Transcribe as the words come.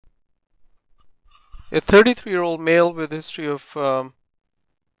A 33-year-old male with a history of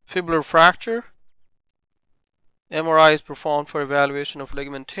fibular fracture. MRI is performed for evaluation of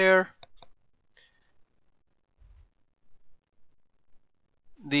ligament tear.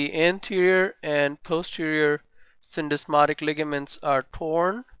 The anterior and posterior syndesmotic ligaments are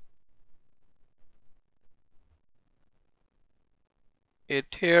torn. A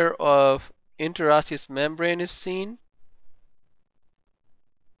tear of interosseous membrane is seen.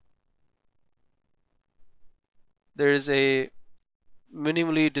 There is a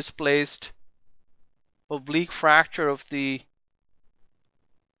minimally displaced oblique fracture of the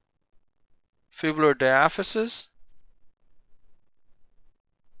fibular diaphysis.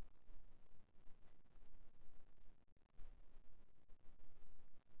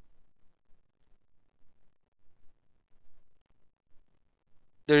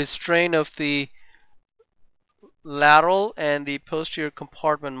 There is strain of the lateral and the posterior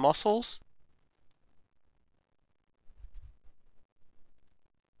compartment muscles.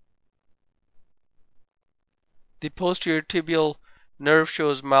 The posterior tibial nerve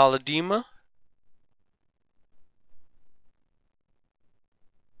shows myelodema.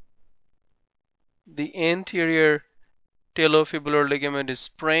 The anterior talofibular ligament is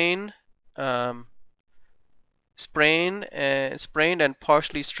sprained and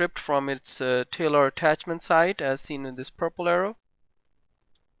partially stripped from its talar attachment site, as seen in this purple arrow.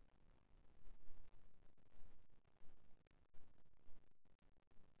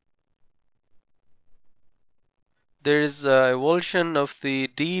 There is avulsion of the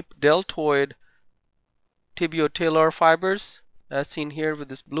deep deltoid tibiotalar fibers, as seen here with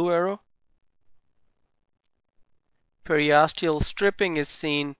this blue arrow. Periosteal stripping is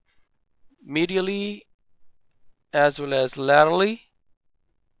seen medially as well as laterally,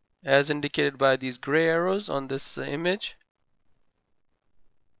 as indicated by these gray arrows on this image.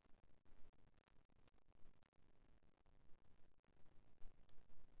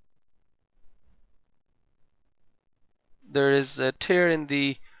 There is a tear in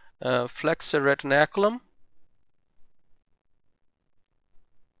the flexor retinaculum.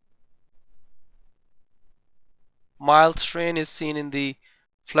 Mild strain is seen in the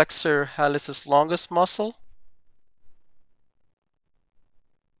flexor hallucis longus muscle.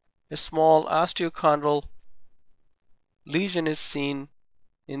 A small osteochondral lesion is seen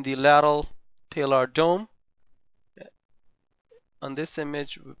in the lateral talar dome. On this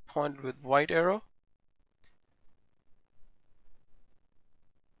image pointed with white arrow.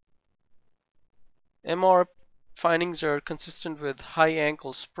 MR findings are consistent with high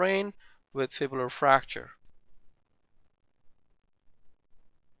ankle sprain with fibular fracture.